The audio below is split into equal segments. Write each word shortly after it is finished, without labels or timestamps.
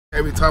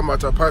Can't be talking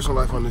about your personal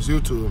life on this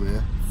YouTube,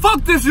 man.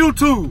 Fuck this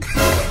YouTube!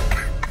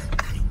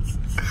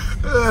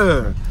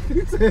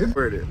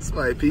 Word it.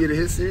 Somebody peed in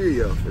his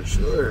cereal for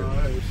sure.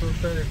 Alright, so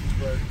thanks,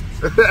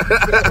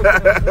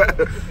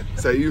 buddy.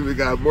 So you even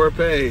got more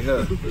pay,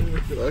 huh?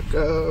 Fuck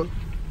off.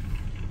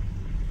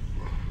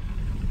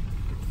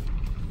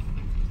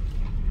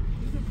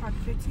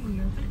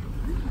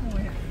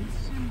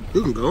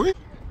 You can go in.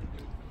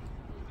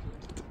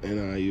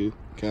 NIU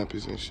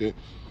campus and shit.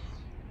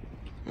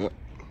 Yep.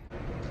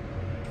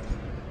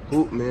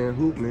 Hoop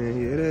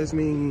man, yeah, that's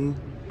me.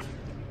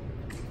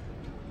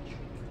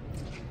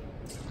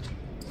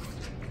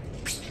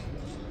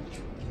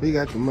 We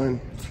got the money.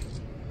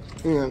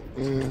 Yeah.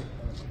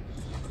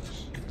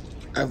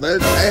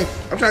 Athletic, hey,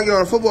 I'm trying to get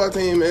on a football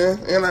team, man.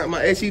 And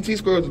my SET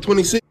score is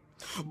 26.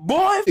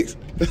 Boy!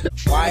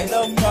 Why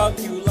the fuck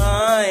you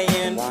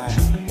lying?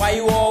 Why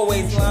you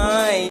always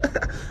lying?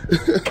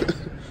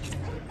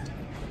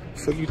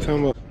 Fuck you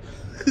talking about?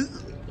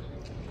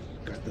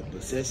 Got the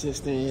possession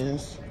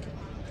stands.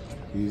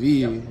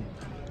 UV.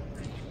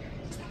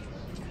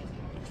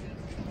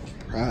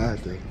 Pride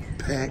the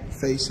pack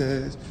face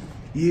ass.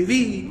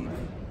 UV.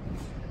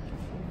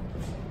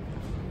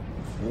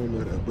 Home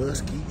of the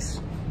Buskies.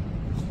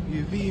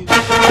 UV.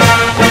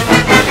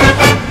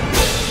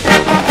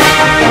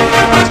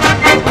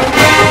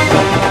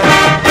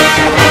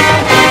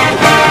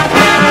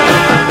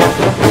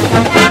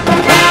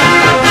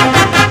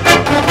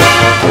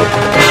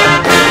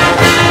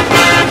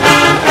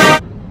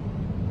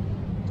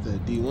 The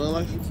D1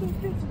 license?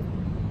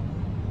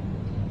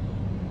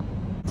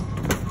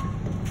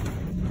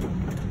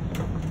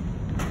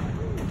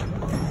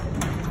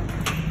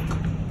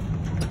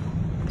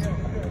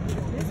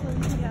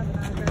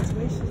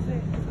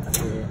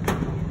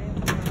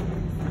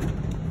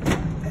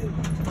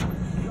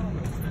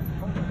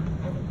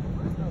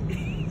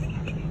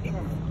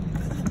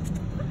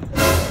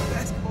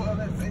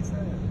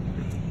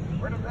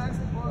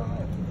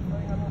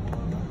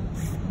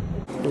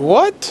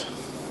 What?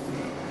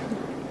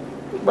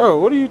 Bro,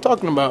 what are you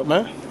talking about,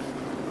 man?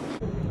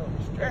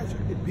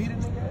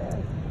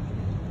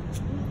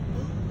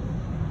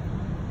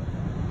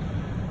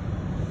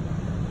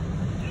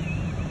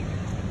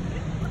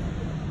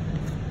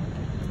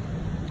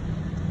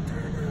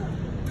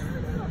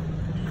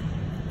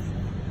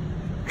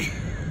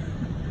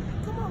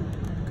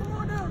 Come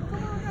on down.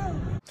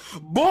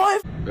 Boy!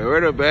 Man,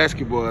 where the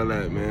basketball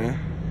at, man?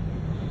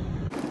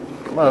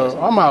 Bro,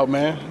 I'm out,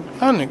 man.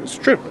 That nigga's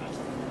tripping.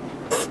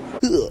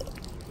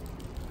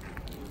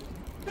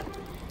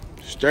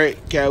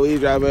 Straight cat weave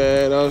driving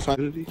those.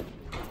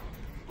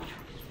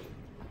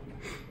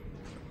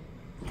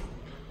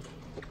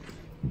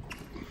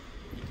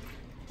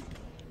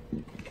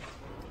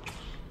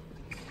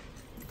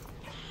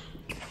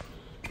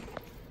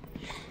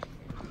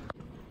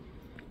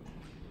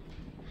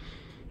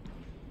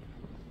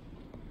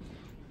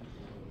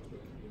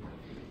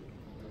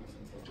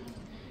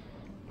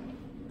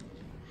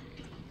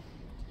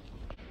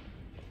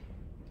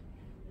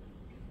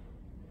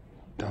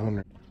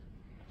 Donor.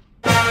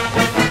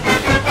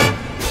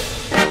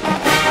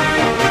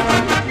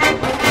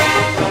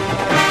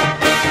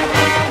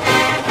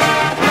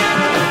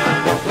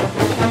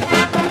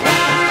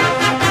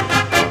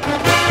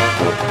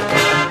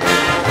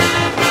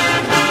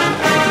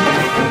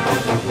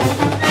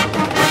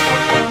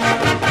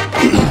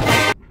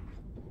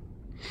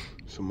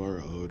 Some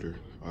more older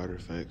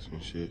artifacts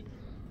and shit.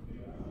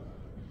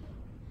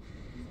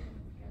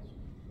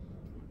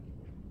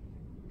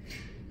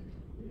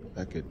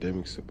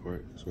 Academic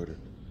support is where the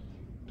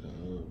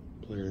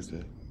players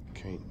that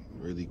can't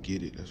really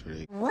get it, that's where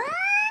they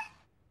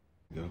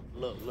go.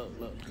 Look.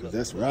 Cause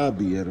that's where I'd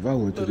be at if I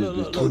went to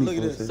this. Look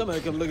at this.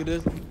 Somebody come look at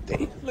this.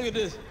 Damn. Look at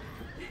this.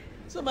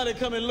 Somebody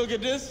come and look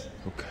at this.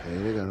 Okay,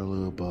 they got a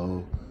little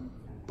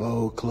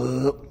bowl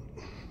club.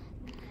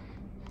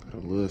 Got a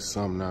little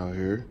something out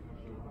here.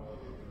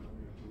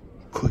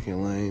 Quick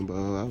and lane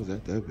bowl. I was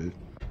at that bitch.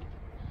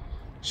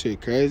 Shit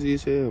crazy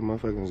as hell.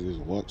 Motherfuckers just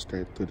walk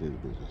straight through this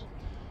bitch.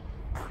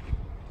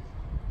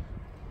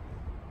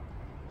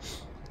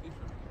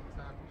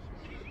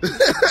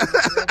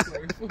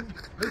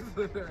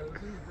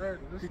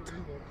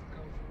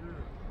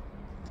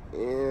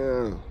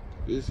 Yeah,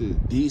 this is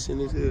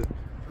decent as hell.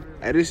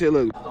 Hey, this shit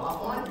look.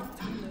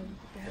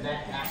 And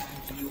that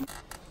asks you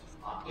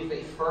if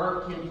a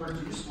firm can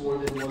produce more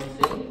than one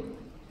thing.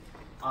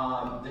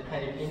 The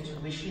kind of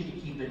intuition to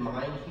keep in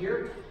mind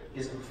here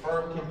is if a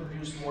firm can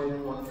produce more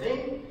than one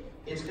thing,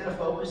 it's going to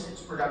focus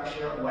its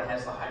production on what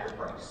has the higher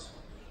price.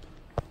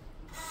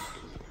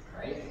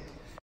 Right?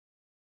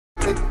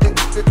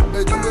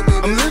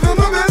 I'm living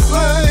my best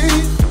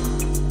life.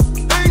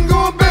 Ain't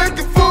going back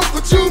and forth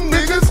with you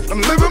niggas.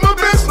 I'm living my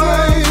best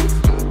life.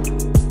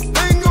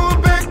 Ain't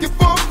going back and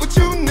forth with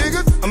you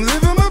niggas. I'm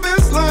living my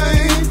best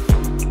life.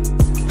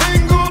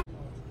 Ain't going.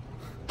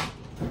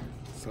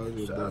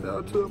 Shout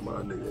out tell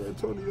my nigga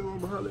Antonio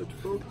I'ma holler at you,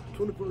 bro.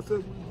 24/7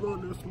 we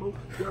blowing that smoke.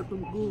 Got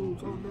them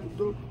goons on that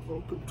dope,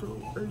 on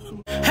control.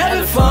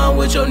 Having fun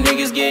with your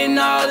niggas, getting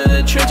out of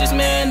the trenches,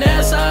 man,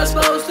 that's how it's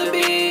supposed to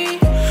be.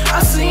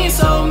 I seen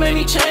so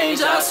many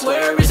change, I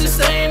swear it's the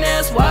same,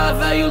 that's why I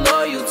value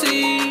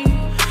loyalty.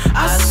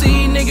 I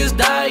see niggas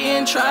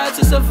dying, try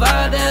to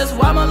survive, that's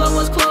why my loved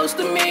one's close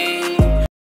to me.